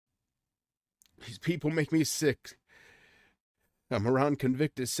These people make me sick. I'm around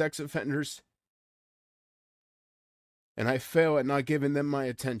convicted sex offenders, and I fail at not giving them my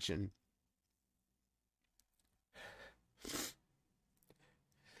attention.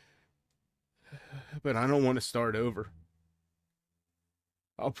 But I don't want to start over.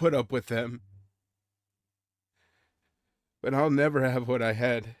 I'll put up with them, but I'll never have what I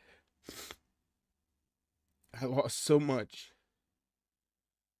had. I lost so much.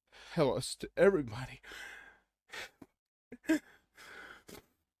 I lost everybody.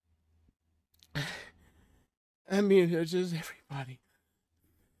 I mean, it's just everybody.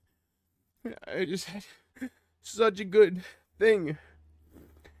 I just had such a good thing.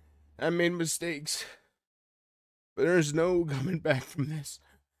 I made mistakes, but there's no coming back from this.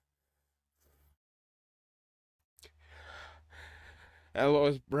 I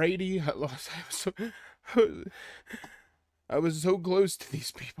lost Brady. I was so close to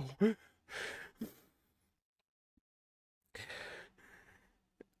these people.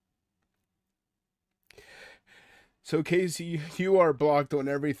 So, Casey, you are blocked on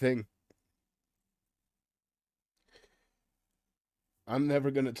everything. I'm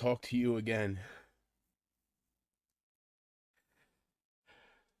never going to talk to you again.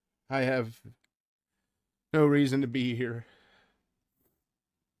 I have no reason to be here.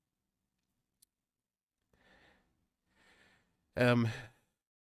 I'm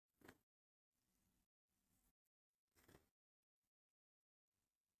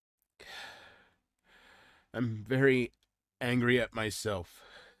very angry at myself.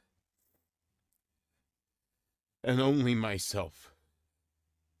 And only myself.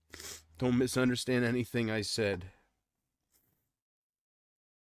 Don't misunderstand anything I said.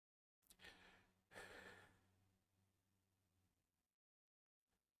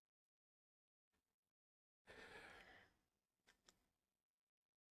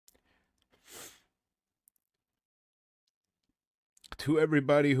 To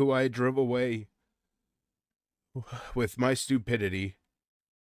everybody who I drove away with my stupidity,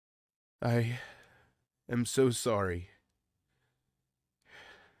 I am so sorry.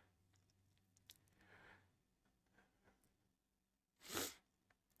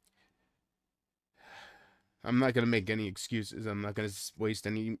 I'm not going to make any excuses. I'm not going to waste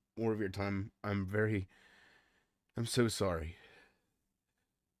any more of your time. I'm so sorry.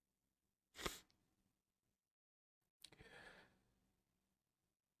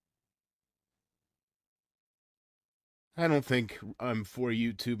 I don't think I'm for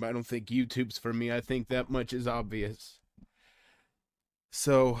YouTube. I don't think YouTube's for me. I think that much is obvious.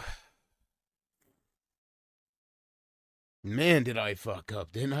 So, man, did I fuck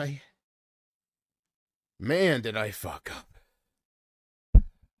up, didn't I? Man, did I fuck up.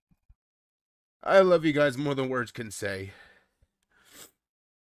 I love you guys more than words can say.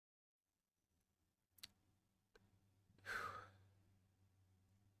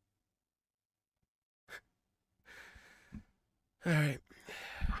 Alright.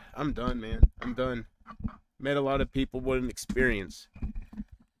 I'm done, man. I'm done. Met a lot of people. What an experience.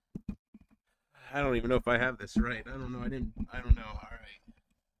 I don't even know if I have this right. I don't know. I don't know. Alright.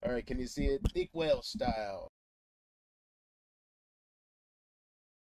 Alright, can you see it? Big whale style.